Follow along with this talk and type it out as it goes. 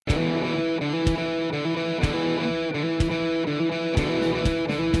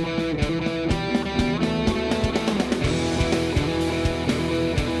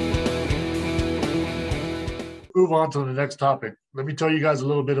move on to the next topic, let me tell you guys a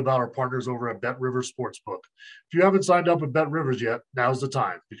little bit about our partners over at Bet Rivers Sportsbook. If you haven't signed up with Bet Rivers yet, now's the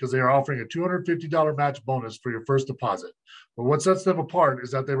time because they are offering a $250 match bonus for your first deposit. But what sets them apart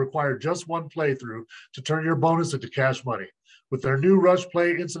is that they require just one playthrough to turn your bonus into cash money. With their new Rush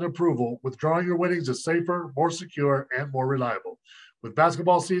Play Instant Approval, withdrawing your winnings is safer, more secure, and more reliable. With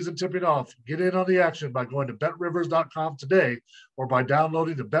basketball season tipping off, get in on the action by going to betrivers.com today or by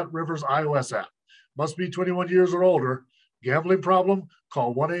downloading the Bet Rivers iOS app. Must be 21 years or older. Gambling problem?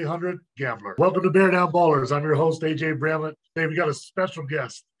 Call 1-800-GAMBLER. Welcome to Bear Down Ballers. I'm your host, AJ BRAMLETT. Today we got a special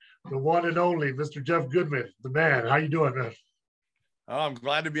guest, the one and only Mr. Jeff Goodman, the man. How you doing, man? Oh, I'm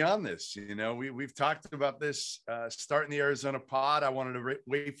glad to be on this. You know, we've talked about this starting the Arizona pod. I wanted to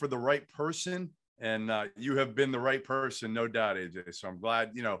wait for the right person, and you have been the right person, no doubt, AJ. So I'm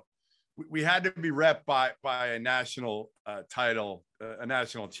glad, you know, we had to be rep by a national title, a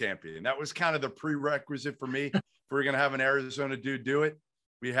national champion. That was kind of the prerequisite for me. If we're going to have an Arizona dude do it,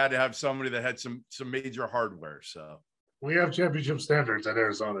 we had to have somebody that had some major hardware. So we have championship standards at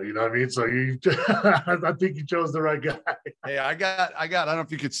Arizona, you know what I mean? So you, I think you chose the right guy. Hey, I don't know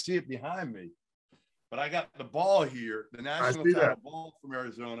if you could see it behind me, but I got the ball here, the national title ball from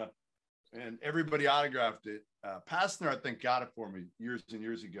Arizona, and everybody autographed it. Pastner, I think, got it for me years and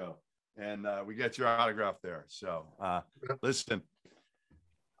years ago. And we got your autograph there. So listen,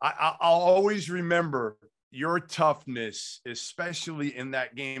 I'll always remember your toughness, especially in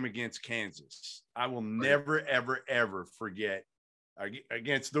that game against Kansas. I will never, ever, ever forget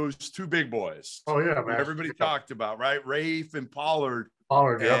against those two big boys. Oh, yeah, man. Everybody talked about, right? Rafe and Pollard.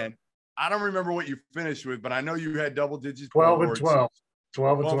 Pollard, yeah. And I don't remember what you finished with, but I know you had double digits. 12 and 12.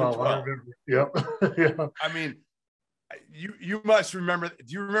 12 and 12. I remember. Yep. Yeah. I mean, you must remember. Do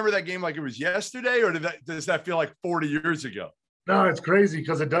you remember that game like it was yesterday, or does that feel like 40 years ago? No, it's crazy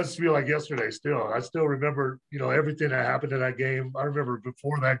because it does feel like yesterday still. I still remember, you know, everything that happened in that game. I remember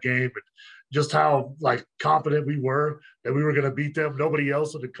before that game and just how, like, confident we were that we were going to beat them. Nobody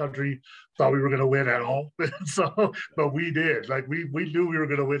else in the country thought we were going to win at home. So, but we did. Like, we knew we were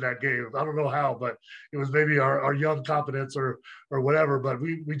going to win that game. I don't know how, but it was maybe our young confidence or whatever, but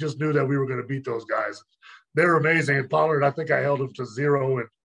we just knew that we were going to beat those guys. They're amazing. And Pollard, I think I held him to 0 and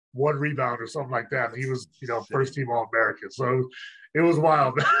 1 rebound or something like that. He was, you know, first team All-American. So it was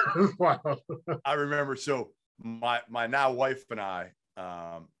wild. It was wild. I remember. So my now wife and I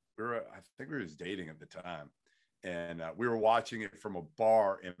think we were dating at the time, and we were watching it from a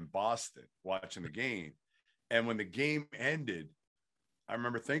bar in Boston, watching the game. And when the game ended, I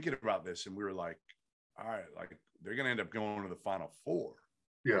remember thinking about this, and we were like, all right, like they're going to end up going to the Final Four.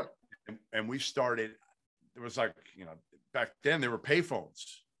 Yeah. And we started. There was like, you know, back then there were payphones.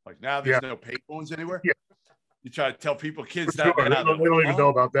 Like now there's no payphones anywhere. Yeah. You try to tell kids sure. They don't even know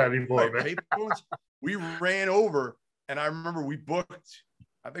about that anymore. Right, payphones. We ran over, and I remember we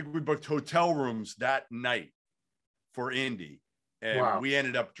booked hotel rooms that night for Indy. And we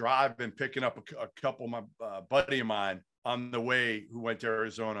ended up picking up a couple of my buddy of mine on the way who went to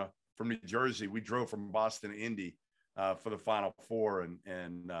Arizona from New Jersey. We drove from Boston to Indy for the Final Four.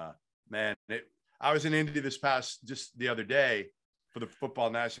 And man, I was in Indy just the other day for the football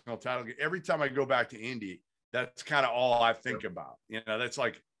national title. Every time I go back to Indy, that's kind of all I think about. You know, that's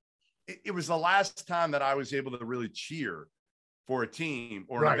like, it was the last time that I was able to really cheer for a team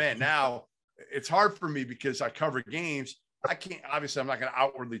or an event. Now it's hard for me because I cover games. I can't, obviously I'm not going to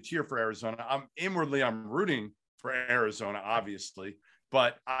outwardly cheer for Arizona. I'm rooting for Arizona, obviously,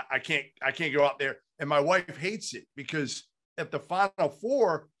 but I can't go out there. And my wife hates it because at the Final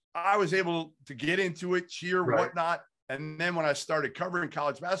Four, I was able to get into it, cheer, whatnot. And then when I started covering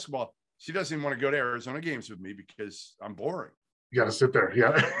college basketball, she doesn't even want to go to Arizona games with me because I'm boring. You got to sit there. Yeah.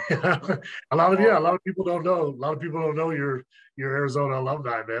 A lot of people don't know. A lot of people don't know you're Arizona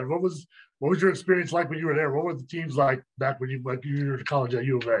alumni, man. What was your experience like when you were there? What were the teams like back when you were in college at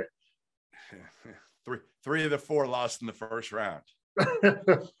U of A? Three of the 4 lost in the first round.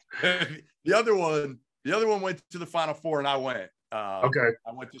 The other one went to the Final Four, and I went. I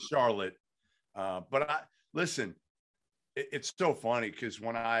went to Charlotte. But listen, it's so funny because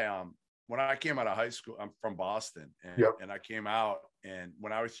when I came out of high school, I'm from Boston, and I came out, and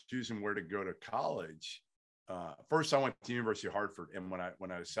when I was choosing where to go to college, first I went to University of Hartford, and when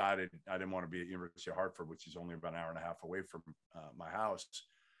I decided I didn't want to be at University of Hartford, which is only about an hour and a half away from my house,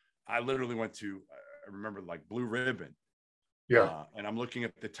 I literally went to, I remember, like, Blue Ribbon. Yeah. And I'm looking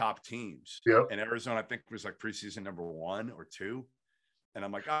at the top teams. Yeah. And Arizona, I think, was like preseason number 1 or 2. And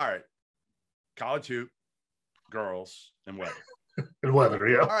I'm like, all right, college hoop, girls, and weather. And weather,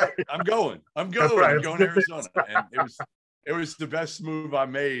 yeah. All right, I'm going. Right. I'm going to Arizona. And it was the best move I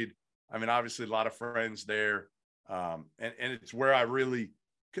made. I mean, obviously a lot of friends there. And it's where I really,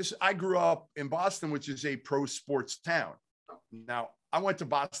 because I grew up in Boston, which is a pro sports town. Now, I went to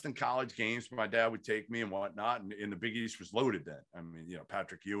Boston college games. My dad would take me and whatnot. And the Big East was loaded then. I mean,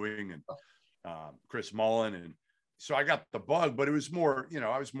 Patrick Ewing and Chris Mullen. And so I got the bug, but it was more,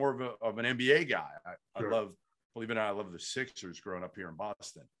 I was more of an NBA guy. I love, believe it or not, I love the Sixers growing up here in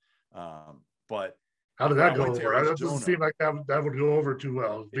Boston. But how did that go over? It doesn't seem like that would go over too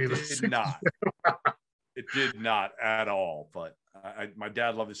well. It did not. It did not at all. But my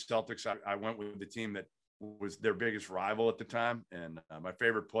dad loved the Celtics. I went with the team that was their biggest rival at the time. And my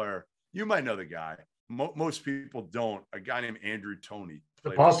favorite player, you might know the guy. Most people don't. A guy named Andrew Toney.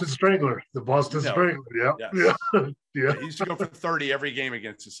 The Boston Strangler. The Boston Strangler. Yeah. Yes. Yeah. He used to go for 30 every game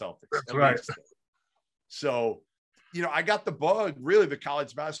against the Celtics. That's right. Least. So, I got the bug, really the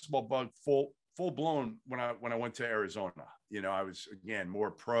college basketball bug, full blown when I went to Arizona. I was, again,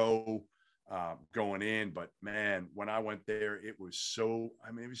 more pro going in, but man, when I went there, it was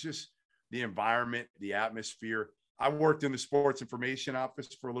it was just the environment, the atmosphere. I worked in the sports information office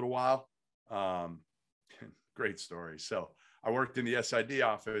for a little while. Great story. So I worked in the SID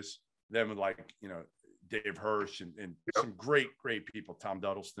office, then with Dave Hirsch and some great people, Tom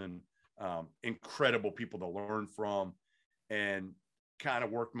Duddleston, incredible people to learn from, and kind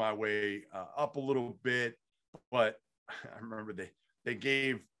of worked my way up a little bit. But I remember they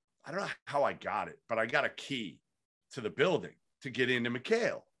gave, I don't know how I got it, but I got a key to the building to get into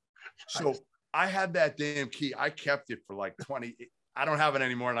McHale. So I had that damn key. I kept it for 20. I don't have it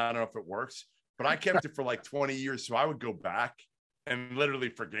anymore, and I don't know if it works, but I kept it for 20 years. So I would go back and literally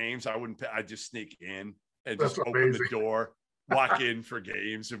for games, I'd just sneak in and just open the door, walk in for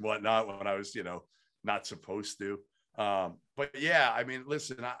games and whatnot when I was, not supposed to. But yeah, I mean,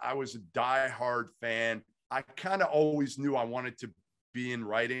 listen, I was a diehard fan. I kind of always knew I wanted to be in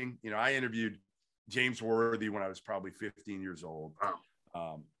writing. I interviewed James Worthy when I was probably 15 years old.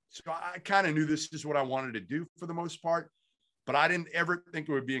 So I kind of knew this is what I wanted to do for the most part, but I didn't ever think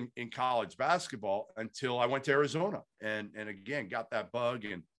it would be in college basketball until I went to Arizona and again, got that bug.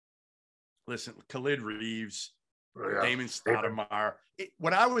 And listen, Khalid Reeves, Damon Stoudemire.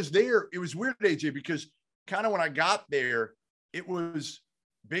 When I was there, it was weird, AJ, because kind of when I got there, it was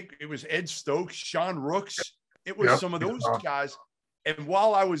big. It was Ed Stokes, Sean Rooks. It was some of those guys. And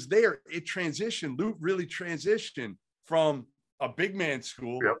while I was there, it transitioned. Lute really transitioned from a big man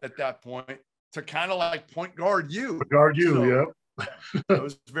school at that point to kind of point guard you. It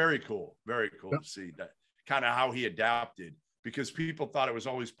was very cool. Very cool to see that kind of how he adapted, because people thought it was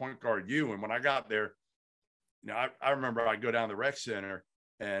always point guard you. And when I got there, I remember I'd go down the rec center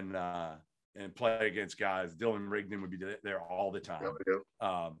and play against guys. Dylan Rigdon would be there all the time.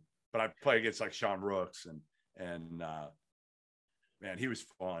 But I'd play against Sean Rooks and man, he was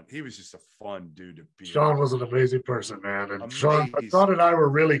fun. He was just a fun dude to be. Sean was an amazing person, man. And Sean and I were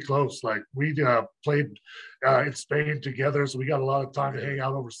really close. We played in Spain together, so we got a lot of time to hang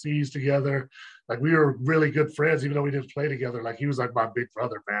out overseas together. We were really good friends, even though we didn't play together. He was my big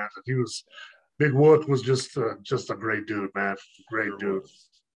brother, man. And he was Big Wook was just a great dude, man. Great dude.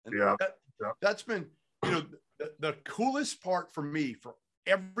 That's been the coolest part for me for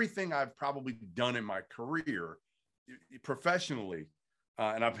everything I've probably done in my career professionally,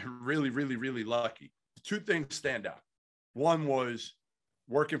 and I've been really, really, really lucky. Two things stand out. One was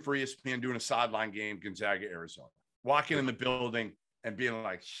working for ESPN, doing a sideline game, Gonzaga, Arizona, walking in the building and being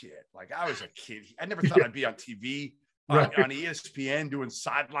shit. I was a kid. I never thought I'd be on TV on ESPN doing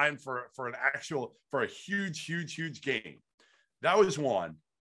sideline for a huge game. That was one.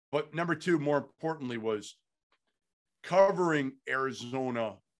 But number two, more importantly, was covering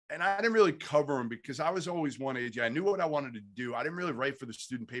Arizona. And I didn't really cover them because I was always one, AJ. I knew what I wanted to do. I didn't really write for the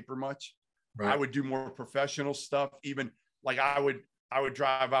student paper much. I would do more professional stuff. Even I would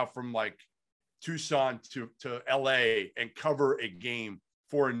drive out from Tucson to LA and cover a game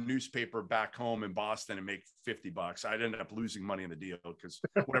for a newspaper back home in Boston and make $50. I'd end up losing money in the deal because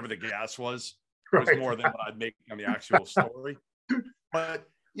whatever the gas was more than what I'd make on the actual story. But,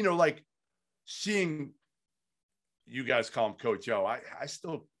 seeing you guys call him Coach O,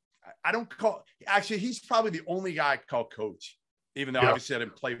 I don't call, actually, he's probably the only guy I call coach, even though obviously I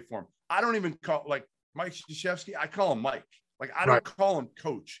didn't play for him. I don't even call Mike Krzyzewski. I call him Mike. I don't call him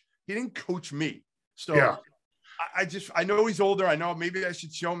coach. He didn't coach me. So I know he's older. I know maybe I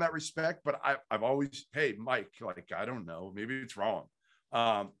should show him that respect, but I've always, hey, Mike, I don't know, maybe it's wrong.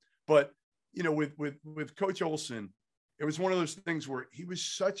 But with Coach Olson, it was one of those things where he was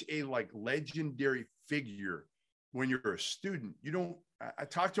such a legendary figure. When you're a student, I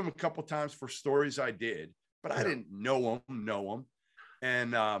talked to him a couple of times for stories I did, but I didn't know him.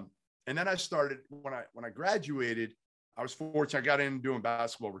 And And then I started when I graduated, I was fortunate. I got in doing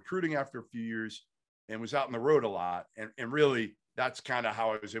basketball recruiting after a few years and was out on the road a lot. And really that's kind of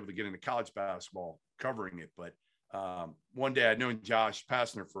how I was able to get into college basketball covering it. But one day I'd known Josh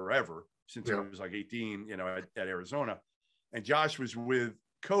Pastner forever since I was like 18, you know, at Arizona. And Josh was with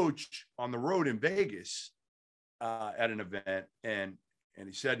Coach on the road in Vegas at an event. And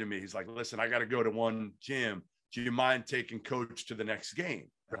he said to me, he's like, listen, I got to go to one gym. Do you mind taking Coach to the next game?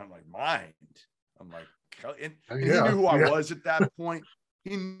 And I'm like, mind? I'm like, and he knew who I was at that point.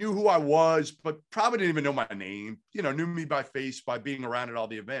 He knew who I was, but probably didn't even know my name, you know, knew me by face by being around at all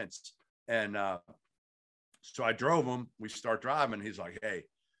the events. And so I drove him. We start driving. He's like, hey,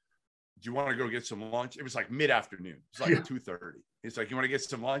 do you want to go get some lunch? It was like mid-afternoon. It's like 2:30. He's like, you want to get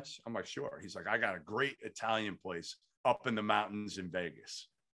some lunch? I'm like, sure. He's like, I got a great Italian place up in the mountains in Vegas.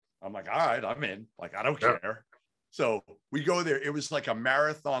 I'm like, all right, I'm in. Like, I don't care. So we go there. It was like a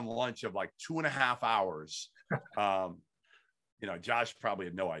marathon lunch of like 2.5 hours. You know, Josh probably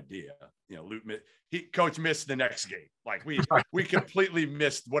had no idea. You know, Coach missed the next game. Like we completely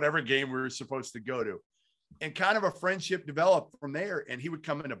missed whatever game we were supposed to go to. And kind of a friendship developed from there. And he would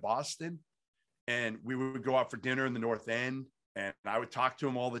come into Boston and we would go out for dinner in the North End. And I would talk to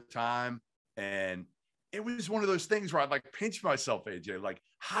him all the time. And it was one of those things where I'd like pinch myself, AJ, like,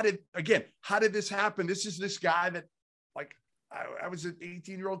 how did this happen? This is this guy that like, I was an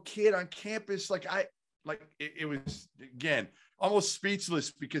 18-year-old kid on campus. It was, again, almost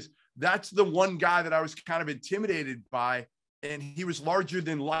speechless because that's the one guy that I was kind of intimidated by. And he was larger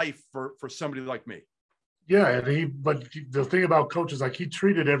than life for somebody like me. Yeah. But the thing about Coach is like, he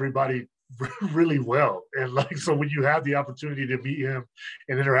treated everybody really well. And like, so when you had the opportunity to meet him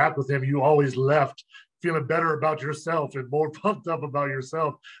and interact with him, you always left feeling better about yourself and more pumped up about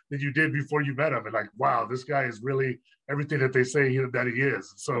yourself than you did before you met him. And like, wow, this guy is really everything that they say that he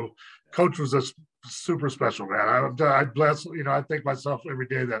is. So Coach was a super special, man. I bless, you know, I thank myself every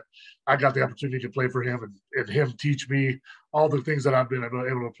day that I got the opportunity to play for him and him teach me all the things that I've been able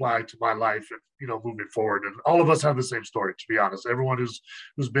to apply to my life and, you know, moving forward. And all of us have the same story, to be honest. Everyone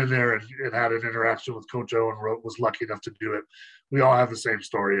who's been there and had an interaction with Coach O and was lucky enough to do it, we all have the same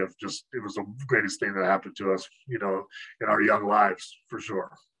story of just, it was the greatest thing that happened to us, you know, in our young lives, for sure.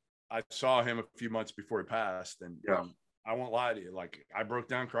 I saw him a few months before he passed, and I won't lie to you, like I broke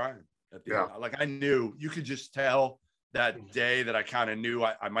down crying at the end. Like I knew, you could just tell that day that I kind of knew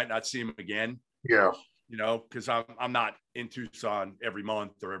I might not see him again. Yeah. You know, because I'm not in Tucson every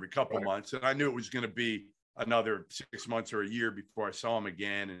month or every couple months. And I knew it was going to be another 6 months or a year before I saw him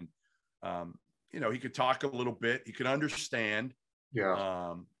again. And, you know, he could talk a little bit. He could understand.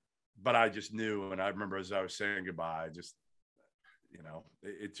 Yeah. But I just knew. And I remember as I was saying goodbye, just, you know,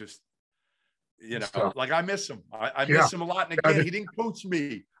 it just, you know, like I miss him. I miss him a lot. And again, he didn't coach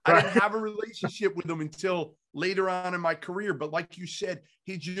me. I didn't have a relationship with him until later on in my career. But like you said,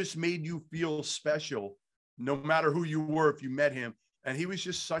 he just made you feel special, no matter who you were, if you met him. And he was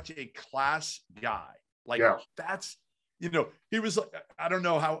just such a class guy. Like that's, you know, he was like, I don't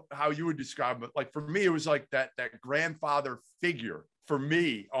know how you would describe it, but like for me, it was like that grandfather figure for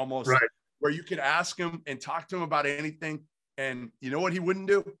me, almost where you could ask him and talk to him about anything. And you know what he wouldn't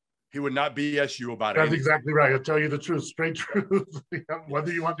do? He would not BS you about it. That's exactly right. I'll tell you the truth, straight truth,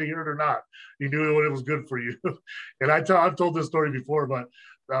 whether you want to hear it or not. He knew it was good for you. And I've told this story before, but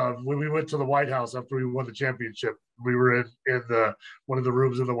when we went to the White House after we won the championship, we were in one of the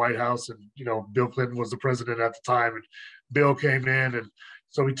rooms in the White House, and you know, Bill Clinton was the president at the time, and Bill came in, and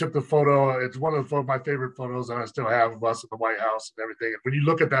so we took the photo. It's one of my favorite photos that I still have of us in the White House and everything. And when you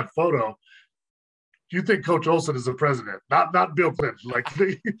look at that photo, you think Coach Olson is the president, not Bill Clinton. Like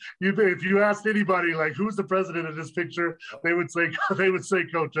if you asked anybody, like who's the president in this picture, they would say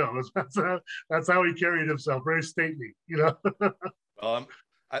Coach O. That's how he carried himself, very stately, you know.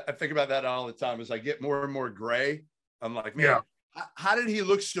 I think about that all the time. As I get more and more gray, I'm like, man, how did he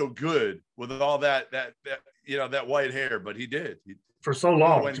look so good with all that you know, that white hair? But he did. For so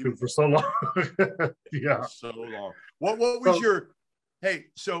long, for so long. So long. What was your? Hey,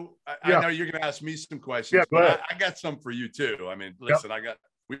 so I know you're going to ask me some questions, but I got some for you too. I mean, listen,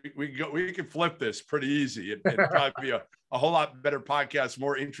 we can flip this pretty easy and probably be a whole lot better podcast,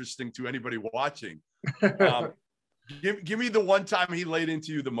 more interesting to anybody watching. Give me the one time he laid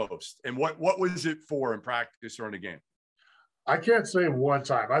into you the most, and what was it for in practice or in a game? I can't say one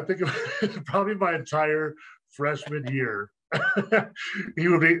time. I think probably my entire freshman year. He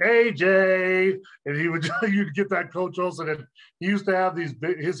would be AJ, and you'd get that Coach Olson, and he used to have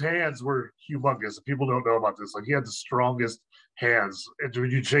his hands were humongous. People don't know about this. Like he had the strongest hands, and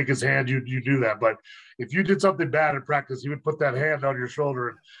when you'd shake his hand, you do that. But if you did something bad in practice, he would put that hand on your shoulder,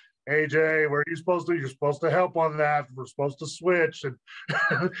 and AJ, where are you supposed to? You're supposed to help on that. We're supposed to switch.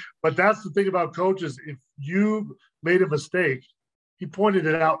 And but that's the thing about coaches. If you made a mistake, he pointed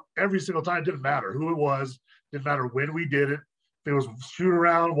it out every single time. It didn't matter who it was, didn't matter when we did it. If it was shoot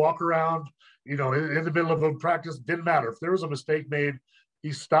around, walk around, in the middle of a practice, didn't matter. If there was a mistake made,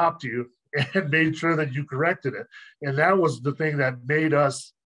 he stopped you and made sure that you corrected it. And that was the thing that made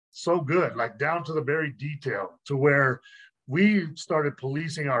us so good, like down to the very detail, to where we started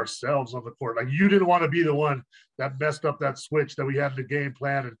policing ourselves on the court. Like, you didn't want to be the one that messed up that switch that we had in the game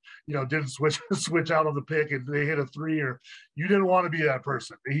plan and, didn't switch out on the pick and they hit a three, or you didn't want to be that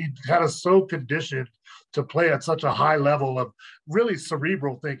person. He had us so conditioned to play at such a high level of really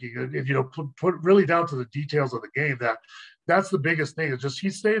cerebral thinking and put really down to the details of the game. That's the biggest thing. It's just he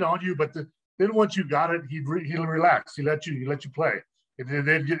stayed on you, but then once you got it, he'd relax. He let you play. And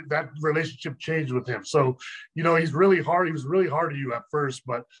then that relationship changed with him. So, he's really hard. He was really hard on you at first,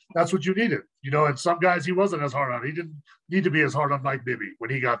 but that's what you needed. And some guys he wasn't as hard on. He didn't need to be as hard on Mike Bibby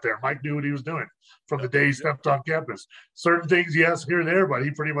when he got there. Mike knew what he was doing from the day he stepped on campus. Certain things, yes, here and there, but he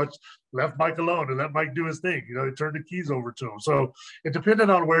pretty much left Mike alone and let Mike do his thing. He turned the keys over to him. So it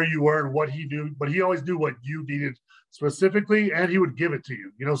depended on where you were and what he knew, but he always knew what you needed specifically, and he would give it to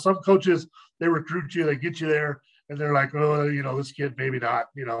you. Some coaches, they recruit you, they get you there, and they're like, oh, this kid, maybe not,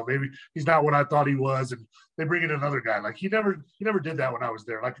 maybe he's not what I thought he was. And they bring in another guy. Like, he never did that when I was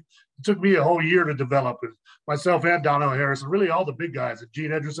there. Like, it took me a whole year to develop, and myself and Donnell Harris, and really all the big guys, and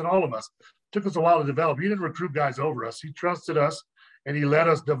Gene Edgerson, all of us. It took us a while to develop. He didn't recruit guys over us. He trusted us, and he let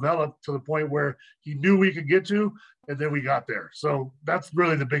us develop to the point where he knew we could get to, and then we got there. So that's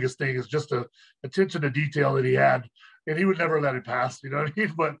really the biggest thing, is just the attention to detail that he had. And he would never let it pass, you know what I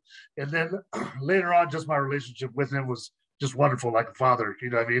mean? And then later on, just my relationship with him was just wonderful, like a father,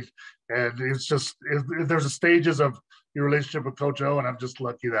 you know what I mean? And it's just, there's a stages of your relationship with Coach O, and I'm just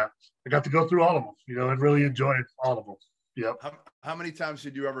lucky that I got to go through all of them, and really enjoyed all of them. Yep. How many times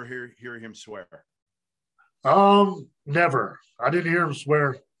did you ever hear him swear? Never. I didn't hear him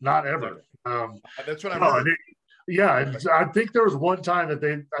swear, not ever. That's what I heard. Yeah, I think there was one time that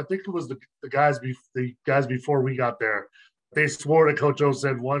I think it was the guys before we got there, they swore that Coach O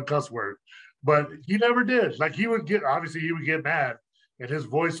said one cuss word, but he never did. Like, he would get mad, and his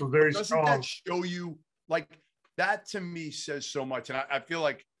voice was very strong. Doesn't that show you, like, that to me says so much, and I feel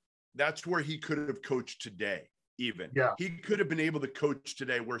like that's where he could have coached today. Even he could have been able to coach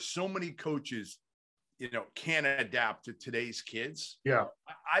today, where so many coaches, can't adapt to today's kids. Yeah,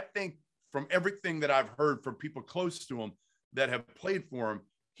 I think, from everything that I've heard from people close to him that have played for him,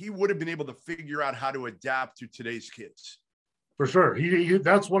 he would have been able to figure out how to adapt to today's kids. For sure. He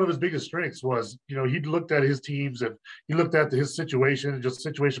that's one of his biggest strengths was, he looked at his teams and he looked at his situation and just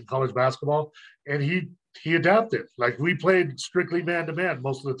situation college basketball, and he adapted. Like, we played strictly man-to-man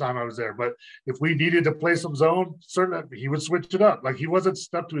most of the time I was there, but if we needed to play some zone, certainly he would switch it up. Like, he wasn't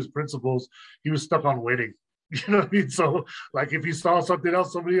stuck to his principles. He was stuck on winning. You know what I mean? So, like, if he saw something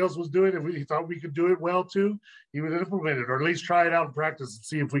else somebody else was doing, and he thought we could do it well too, he would implement it, or at least try it out in practice and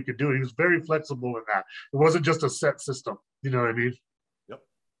see if we could do it. He was very flexible in that. It wasn't just a set system. You know what I mean? Yep.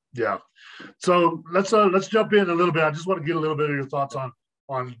 Yeah. So let's jump in a little bit. I just want to get a little bit of your thoughts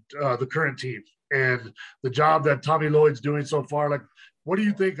on the current team and the job that Tommy Lloyd's doing so far. Like, what do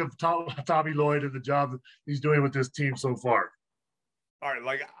you think of Tommy Lloyd and the job that he's doing with this team so far? All right,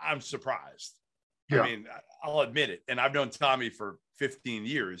 like, I'm surprised. Yeah. I mean, I'll admit it. And I've known Tommy for 15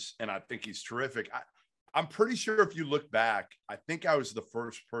 years, and I think he's terrific. I'm pretty sure if you look back, I think I was the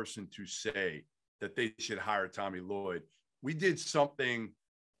first person to say that they should hire Tommy Lloyd. We did something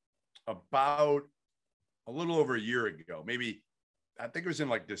about a little over a year ago, maybe, I think it was in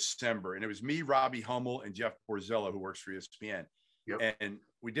like December, and it was me, Robbie Hummel, and Jeff Borzella, who works for ESPN. Yep. And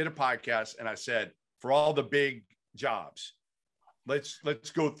we did a podcast, and I said, for all the big jobs, let's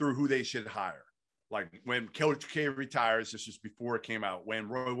go through who they should hire. Like, when Coach K retires, this is before it came out, when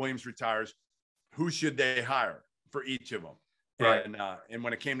Roy Williams retires, who should they hire for each of them? Right. And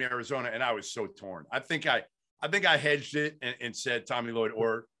when it came to Arizona, and I was so torn. I think I hedged it and said Tommy Lloyd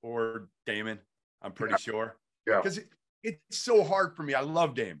or Damon. I'm pretty sure. Yeah. Because it's so hard for me. I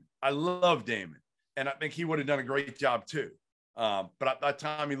love Damon. And I think he would have done a great job too. But I thought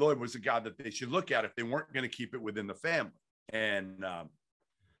Tommy Lloyd was the guy that they should look at if they weren't going to keep it within the family. And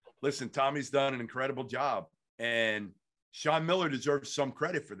listen, Tommy's done an incredible job, and Sean Miller deserves some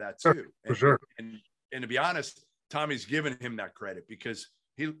credit for that too. For sure. And to be honest, Tommy's given him that credit because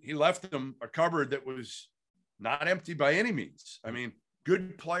he left them a cupboard that was not empty by any means. I mean,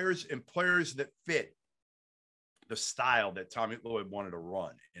 good players and players that fit the style that Tommy Lloyd wanted to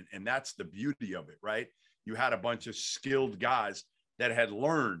run. And that's the beauty of it, right? You had a bunch of skilled guys that had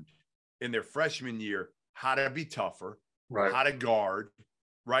learned in their freshman year how to be tougher, right, how to guard,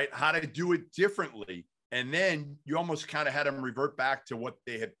 right, how to do it differently. And then you almost kind of had them revert back to what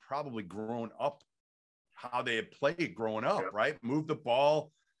they had probably grown up, how they had played growing up, right? Move the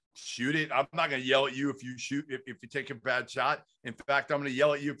ball, shoot it. I'm not going to yell at you if you shoot, if you take a bad shot. In fact, I'm going to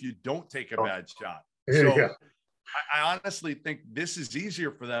yell at you if you don't take a bad shot. So I honestly think this is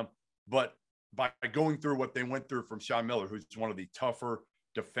easier for them, but by going through what they went through from Sean Miller, who's one of the tougher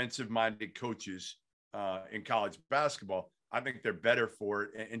defensive-minded coaches in college basketball, I think they're better for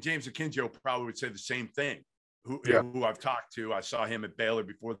it. And James Akinjo probably would say the same thing, who I've talked to. I saw him at Baylor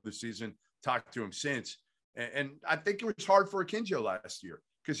before the season, talked to him since. And I think it was hard for Akinjo last year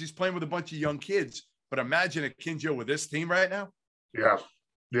because he's playing with a bunch of young kids. But imagine Akinjo with this team right now.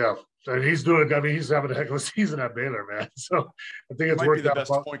 Yeah. And he's doing, I mean, he's having a heck of a season at Baylor, man. So I think it's worked out. Might be the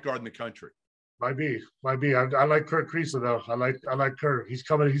best point guard in the country. Might be. I like Kurt Kriisa though. I like Kurt. He's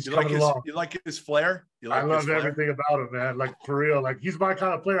coming along. You like his flair? I love everything about him, man. Like for real. Like he's my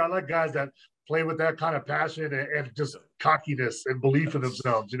kind of player. I like guys that play with that kind of passion and just cockiness and belief in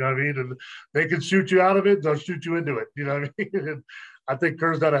themselves. You know what I mean? And they can shoot you out of it, they'll shoot you into it. You know what I mean? And I think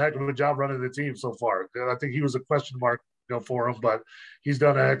Kurt's done a heck of a job running the team so far. I think he was a question mark, for him, but he's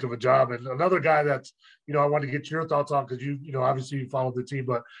done a heck of a job. And another guy that's, I want to get your thoughts on, because obviously you followed the team,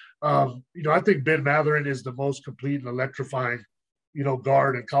 but I think Ben Matherin is the most complete and electrifying,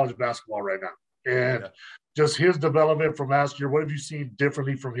 guard in college basketball right now. And just his development from last year, what have you seen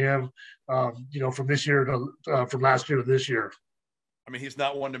differently from him, from this year to from last year to this year? I mean, he's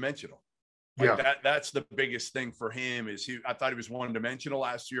not one-dimensional. That's the biggest thing for him is I thought he was one-dimensional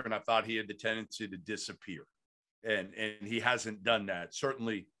last year, and I thought he had the tendency to disappear. And he hasn't done that.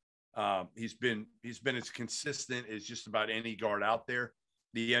 Certainly, he's been as consistent as just about any guard out there.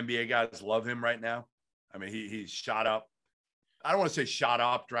 The NBA guys love him right now. I mean, he's shot up. I don't want to say shot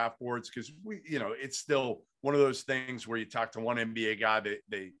up draft boards because it's still one of those things where you talk to one NBA guy,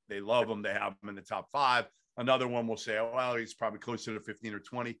 they love him, they have him in the top 5. Another one will say, oh, well, he's probably closer to 15 or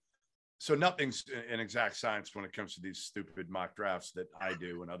 20. So nothing's an exact science when it comes to these stupid mock drafts that I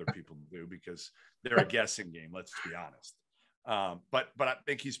do and other people do because they're a guessing game. Let's be honest. But I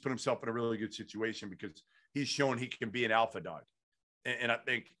think he's put himself in a really good situation because he's shown he can be an alpha dog. And I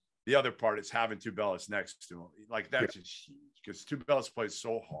think the other part is having Tubelis next to him. Like that's just huge because Tubelis plays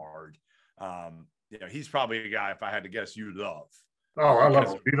so hard. He's probably a guy, if I had to guess, you love. Oh, I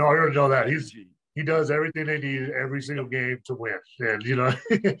love him. I already know that. He does everything they need every single game to win. And,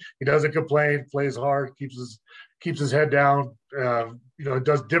 he doesn't complain, plays hard, keeps his head down,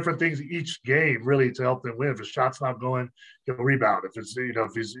 does different things each game really to help them win. If his shot's not going, he'll rebound. If it's,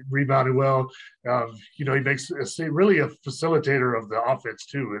 if he's rebounding well, he makes really a facilitator of the offense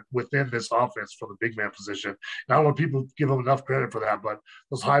too, within this offense from the big man position. And I don't know if people give him enough credit for that, but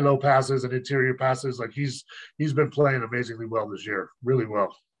those high-low passes and interior passes, like he's been playing amazingly well this year, really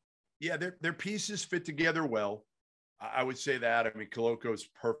well. Yeah, their pieces fit together well. I would say that. I mean, Koloko's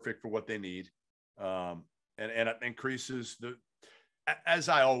perfect for what they need. And I think Kriisa's as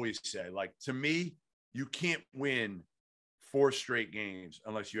I always say, like to me, you can't win 4 straight games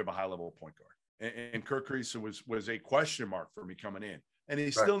unless you have a high-level point guard. And Kirk Kriisa was a question mark for me coming in. And he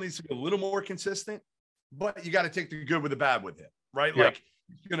still needs to be a little more consistent, but you got to take the good with the bad with him, right? Yeah. Like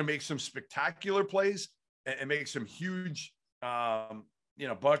he's going to make some spectacular plays and make some huge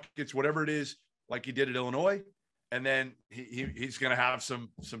buckets, whatever it is, like he did at Illinois. And then he's going to have some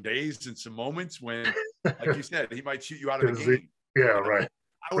days and some moments when, like you said, he might shoot you out of the game. Yeah, right.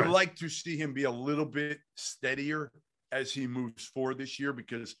 I would like to see him be a little bit steadier as he moves forward this year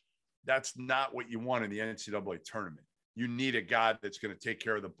because that's not what you want in the NCAA tournament. You need a guy that's going to take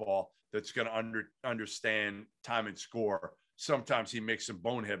care of the ball, that's going to understand time and score. Sometimes he makes some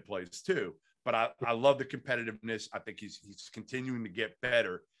bonehead plays too. But I love the competitiveness. I think he's continuing to get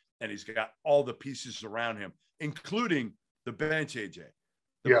better, and he's got all the pieces around him, including the bench, AJ.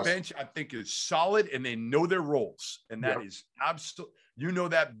 The bench, I think, is solid, and they know their roles. And that is absolutely – you know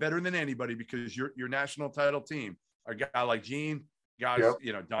that better than anybody because your national title team, a guy like Gene, guys,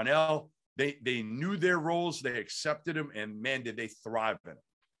 Donnell, they knew their roles. They accepted them, and, man, did they thrive in it.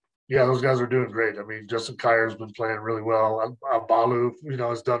 Yeah, those guys are doing great. I mean, Justin Kier's been playing really well. Balu,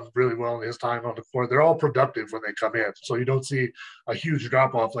 has done really well in his time on the court. They're all productive when they come in. So you don't see a huge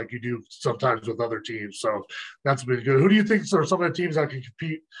drop-off like you do sometimes with other teams. So that's been good. Who do you think are some of the teams that can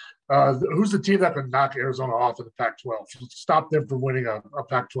compete? Who's the team that can knock Arizona off in the Pac-12? Stop them from winning a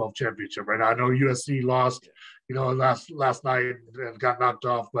Pac-12 championship right now. I know USC lost, last night and got knocked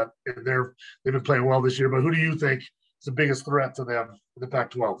off, but they've been playing well this year. But who do you think – the biggest threat to them in the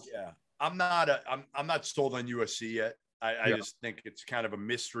Pac-12? Yeah, I'm not sold on USC yet. I just think it's kind of a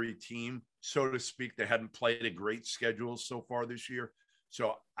mystery team, so to speak. They hadn't played a great schedule so far this year.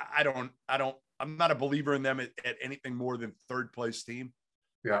 So I'm not a believer in them at anything more than third place team.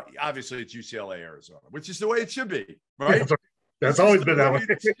 Yeah. Obviously it's UCLA, Arizona, which is the way it should be, right? That's always been that way.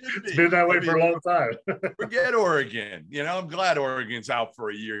 It's been that way for a long time. Forget Oregon. I'm glad Oregon's out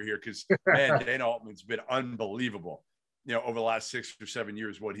for a year here because, man, Dana Altman's been unbelievable, over the last 6 or 7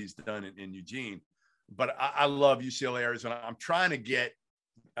 years, what he's done in Eugene. But I love UCLA, Arizona. I'm trying to get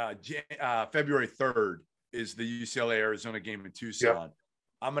February 3rd is the UCLA, Arizona game in Tucson.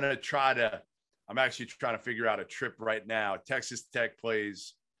 Yeah. I'm actually trying to figure out a trip right now. Texas Tech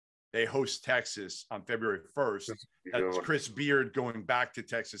they host Texas on February 1st. That's Chris Beard going back to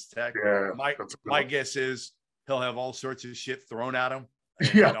Texas Tech. Yeah, my guess is he'll have all sorts of shit thrown at him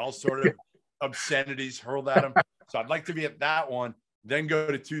and all sort of obscenities hurled at him. So I'd like to be at that one, then go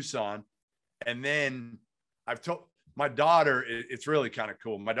to Tucson. And then I've told my daughter, it's really kind of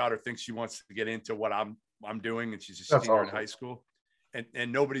cool. My daughter thinks she wants to get into what I'm doing, and she's a senior in high school.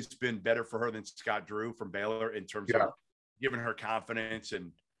 And nobody's been better for her than Scott Drew from Baylor in terms of giving her confidence.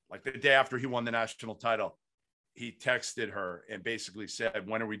 And like the day after he won the national title, he texted her and basically said,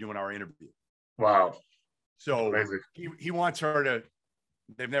 "When are we doing our interview?" Wow. So he wants her to,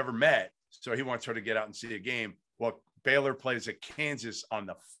 they've never met. So he wants her to get out and see a game. Well, Baylor plays at Kansas on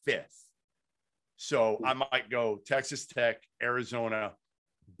the 5th. So I might go Texas Tech, Arizona,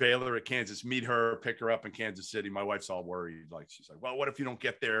 Baylor at Kansas, meet her, pick her up in Kansas City. My wife's all worried. She's like, well, what if you don't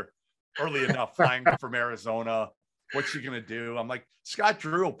get there early enough flying from Arizona? What's she going to do? I'm like, Scott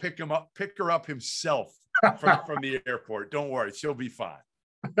Drew will pick her up himself from the airport. Don't worry. She'll be fine.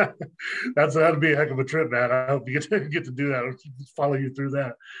 That'd be a heck of a trip, man. I hope you get to do that. I'll follow you through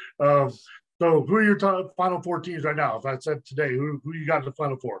that. So who are your Final Four teams right now? If I said today, who you got in the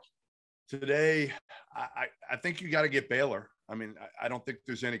Final Four? Today, I think you got to get Baylor. I mean, I don't think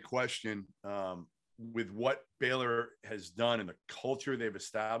there's any question with what Baylor has done and the culture they've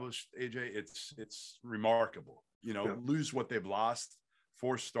established, AJ, it's remarkable. Lose what they've lost,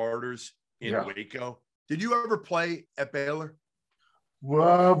 4 starters in Waco. Did you ever play at Baylor?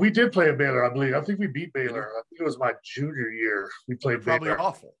 Well, we did play at Baylor, I believe. I think we beat Baylor. I think it was my junior year. We played Baylor. Probably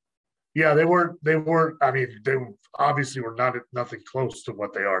awful. Yeah, they weren't. I mean, they obviously were nothing close to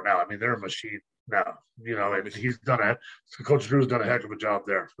what they are now. I mean, they're a machine now. He's done Coach Drew's done a heck of a job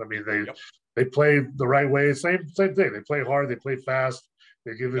there. I mean, they play the right way. Same thing. They play hard. They play fast.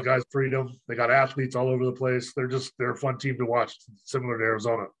 They give the guys freedom. They got athletes all over the place. They're a fun team to watch, similar to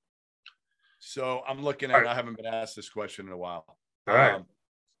Arizona. So I'm looking at. I haven't been asked this question in a while. All right.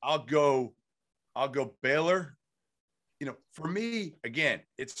 I'll go Baylor. For me, again,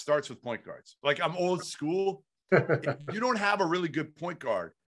 it starts with point guards. I'm old school. If you don't have a really good point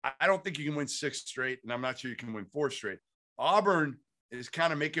guard, I don't think you can win 6 straight, and I'm not sure you can win 4 straight. Auburn is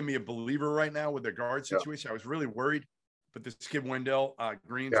kind of making me a believer right now with their guard situation. I was really worried, but this kid Wendell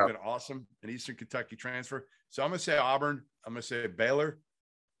Green's been awesome, an Eastern Kentucky transfer. So I'm going to say Auburn. I'm going to say Baylor.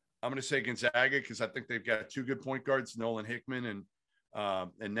 I'm going to say Gonzaga because I think they've got 2 good point guards, Nolan Hickman and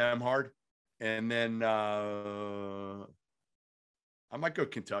Nemhard. And then I might go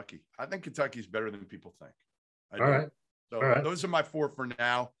Kentucky. I think Kentucky's better than people think. All right. So those are my 4 for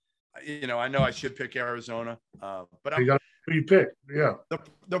now. I know I should pick Arizona, but who you pick? Yeah.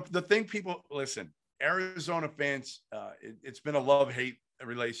 The thing people listen, Arizona fans, it's been a love-hate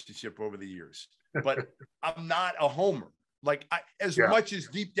relationship over the years, but I'm not a homer. Much as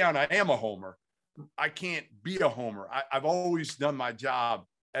deep down I am a homer, I can't be a homer. I've always done my job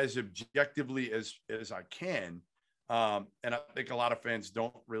as objectively as I can. And I think a lot of fans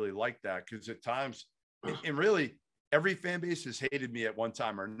don't really like that because at times, and really every fan base has hated me at one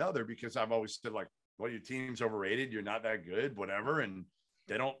time or another because I've always said well, your team's overrated. You're not that good, whatever. And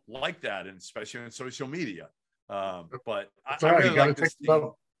they don't like that. And especially on social media. But I really like this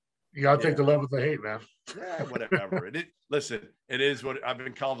team. You got to take the love with the hate, man. Yeah, whatever. Listen, it is what I've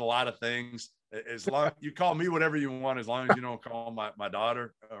been called a lot of things. As long you call me whatever you want, as long as you don't call my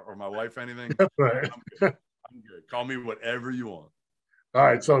daughter or my wife anything. Right. I'm good. Call me whatever you want. All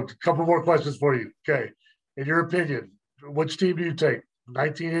right. So a couple more questions for you. Okay. In your opinion, which team do you take?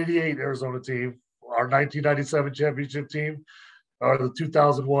 1988 Arizona team, our 1997 championship team, or the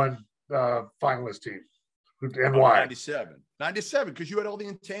 2001 finalist team? And why? 97, because you had all the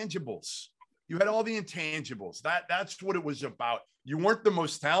intangibles. That's what it was about. You weren't the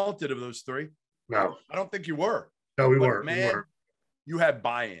most talented of those 3. No. I don't think you were. No, we weren't. Man, you had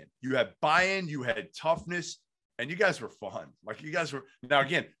buy-in. You had toughness, and you guys were fun. Now,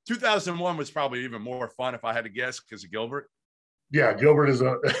 again, 2001 was probably even more fun if I had to guess because of Gilbert. Yeah, Gilbert is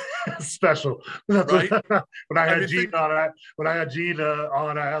a special. That's right? when I I had mean, Gene on. When I had Gene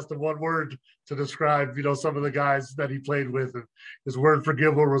on, I asked him one word to describe, some of the guys that he played with, and his word for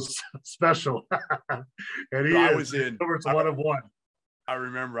Gilbert was special. And he I is. was in. Gilbert's one of one. I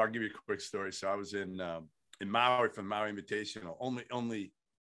remember. I'll give you a quick story. So I was in Maui for the Maui Invitational. Only.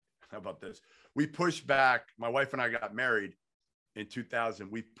 How about this? We pushed back. My wife and I got married in 2000.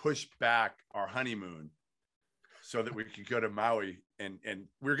 We pushed back our honeymoon so that we could go to Maui, and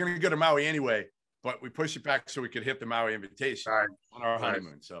we were going to go to Maui anyway, but we pushed it back so we could hit the Maui Invitation on our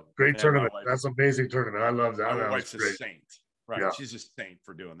honeymoon. So great tournament. That's an amazing tournament. I love that. My wife's a saint, right? Yeah. She's a saint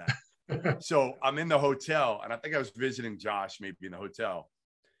for doing that. So I'm in the hotel, and I think I was visiting Josh maybe in the hotel,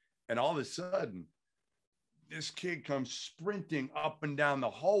 and all of a sudden, this kid comes sprinting up and down the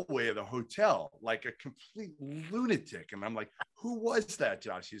hallway of the hotel like a complete lunatic, and I'm like, "Who was that,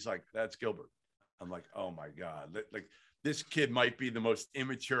 Josh?" He's like, "That's Gilbert." I'm like, oh my God, like this kid might be the most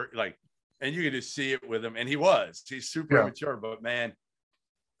immature, and you could just see it with him. And he's super immature, but man,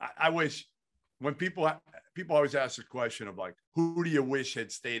 I wish when people always ask the question of like, who do you wish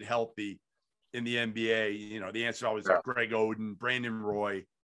had stayed healthy in the NBA? The answer always like Greg Oden, Brandon Roy.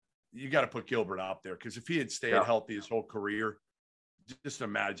 You got to put Gilbert out there, because if he had stayed healthy his whole career, just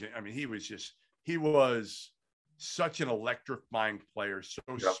imagine. I mean, he was such an electrifying player, so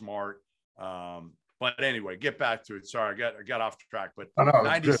smart. But anyway, get back to it. Sorry, I got off track. But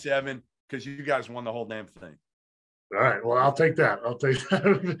 97, because you guys won the whole damn thing. All right. Well, I'll take that.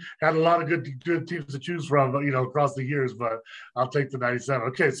 Had a lot of good teams to choose from, across the years, but I'll take the 97.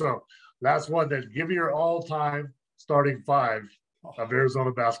 Okay, so last one then. Give me your all-time starting five of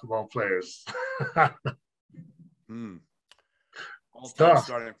Arizona basketball players. All-time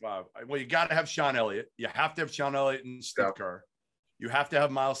starting five. Well, you got to have Sean Elliott. You have to have Sean Elliott and Steve Kerr. You have to have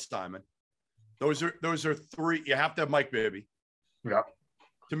Miles Simon. Those are three. You have to have Mike Bibby. Yeah.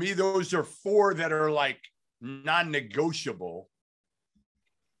 To me, those are four that are like non-negotiable.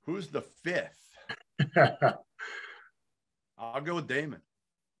 Who's the fifth? I'll go with Damon.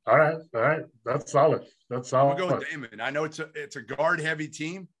 All right. That's solid. I'm gonna go with Damon. I know it's a guard-heavy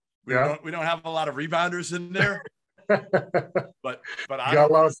team. We don't have a lot of rebounders in there. but I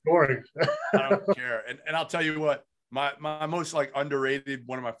got a lot of scoring. I don't care. And I'll tell you what. My most underrated,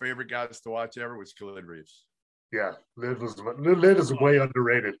 one of my favorite guys to watch ever was Khalid Reeves. Yeah, Lid is way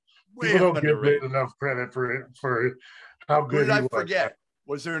underrated. People don't give Lid enough credit for how good he was. Who did I forget?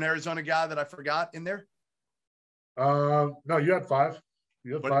 Was there an Arizona guy that I forgot in there? No, you had five.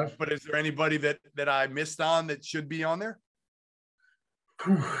 Five. But is there anybody that I missed on that should be on there?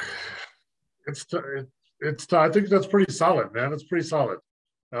 It's I think that's pretty solid, man. It's pretty solid.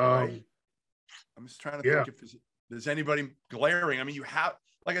 Right. I'm just trying to think if there's anybody glaring. I mean, you have,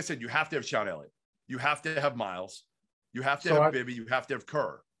 like I said, you have to have Sean Elliott. You have to have Miles. You have to have Bibby. You have to have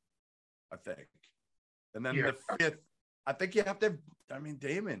Kerr, I think. And then the fifth, I think you have to have,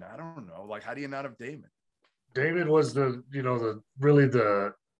 Damon. I don't know. Like, how do you not have Damon? Damon was the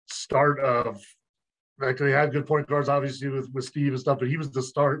start of, like, they had good point guards, obviously, with Steve and stuff, but he was the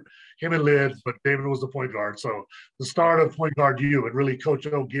start, him and Lid, but Damon was the point guard. So the start of point guard and really Coach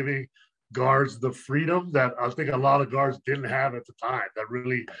O giving guards the freedom that I think a lot of guards didn't have at the time, that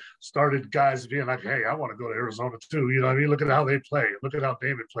really started guys being like, hey, I want to go to Arizona too. You know what I mean? Look at how they play. Look at how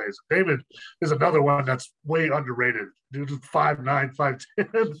David plays. David is another one that's way underrated. Dude, 5'9",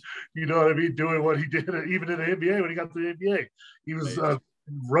 5'10", you know what I mean? Doing what he did even in the NBA when he got to the NBA. He was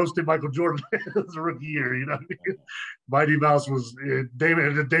roasting Michael Jordan as a rookie year, you know what I mean? Mighty Mouse was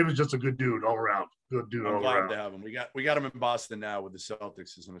David's just a good dude all around. Good dude. I'm glad to have him. We got him in Boston now with the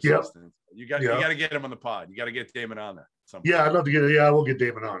Celtics as an assistant. You got to get him on the pod. You got to get Damon on there. Yeah, I'd love to get it. Yeah, we'll get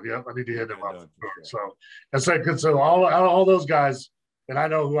Damon on. Yeah, I need to hit him up. Sure. So all those guys, and I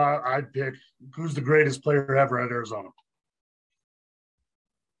know who I'd pick. Who's the greatest player ever at Arizona?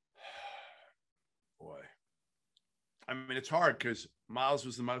 Boy, it's hard because Miles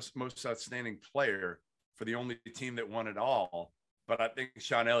was the most outstanding player for the only team that won it all. But I think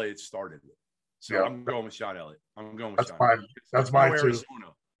Sean Elliott started it. So I'm going with Sean Elliott. That's fine. That's mine too.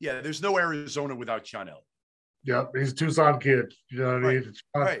 Arizona. Yeah, there's no Arizona without Sean Elliott. Yeah, he's a Tucson kid. You know what I mean?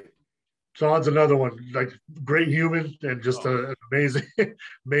 Right. Sean's another one, like great human and just an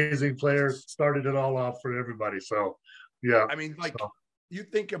amazing player. Started it all off for everybody. So, yeah. You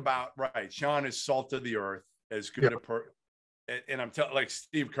think about, right, Sean is salt of the earth, as good and I'm telling, like,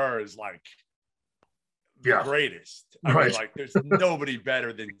 Steve Kerr is like the greatest. I mean, like, there's nobody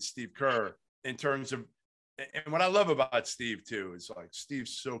better than Steve Kerr in terms of, and what I love about Steve too is, like,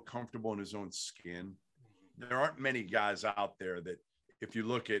 Steve's so comfortable in his own skin. There aren't many guys out there that, if you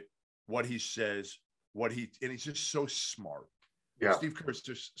look at what he says, and he's just so smart. Yeah. Steve Kerr's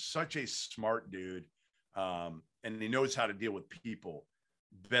just such a smart dude. And he knows how to deal with people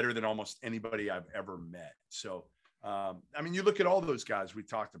better than almost anybody I've ever met. So, I mean, you look at all those guys we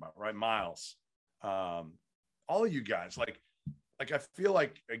talked about, right? Miles, all of you guys, like I feel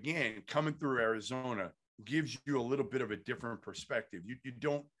like, again, coming through Arizona gives you a little bit of a different perspective. You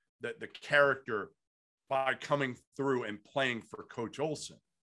don't, the character by coming through and playing for Coach Olson,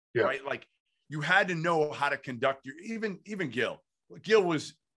 right? Like, you had to know how to conduct your, even Gil. Gil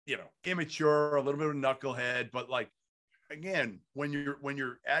was, you know, immature, a little bit of a knucklehead, but like, again, when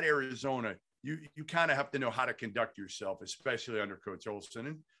you're at Arizona, you kind of have to know how to conduct yourself, especially under Coach Olson.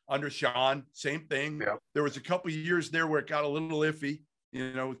 And under Sean, same thing. Yeah. There was a couple of years there where it got a little iffy,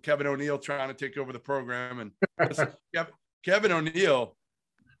 you know, with Kevin O'Neill trying to take over the program. And listen, Kevin O'Neill,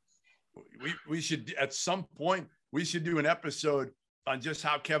 we should, at some point, we should do an episode on just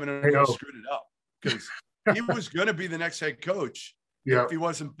how Kevin O'Neill screwed it up, because he was going to be the next head coach if he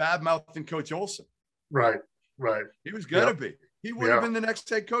wasn't bad-mouthing Coach Olson. Right. He was going to be. He would have been the next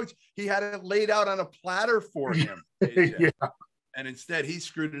head coach. He had it laid out on a platter for him. And instead, he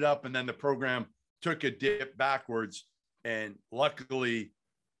screwed it up, and then the program took a dip backwards. And luckily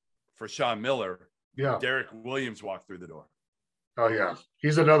for Sean Miller, Derek Williams walked through the door. Oh, yeah.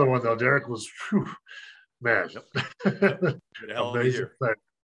 He's another one, though. Derek was, man. Amazing thing.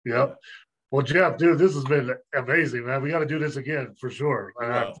 Yep. Well, Jeff, dude, this has been amazing, man. We got to do this again for sure.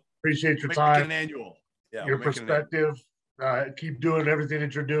 I appreciate your time. An annual. Yeah, your perspective. Keep doing everything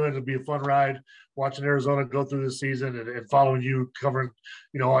that you're doing. It'll be a fun ride watching Arizona go through this season and following you, covering,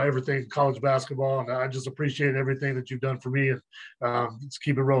 you know, everything college basketball. And I just appreciate everything that you've done for me. And let's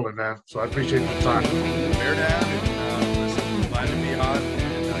keep it rolling, man. So I appreciate your time. Fair to have it. Listen, glad to be on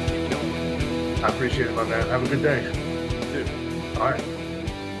and keep going. I appreciate it, my man. Have a good day. You too. All right.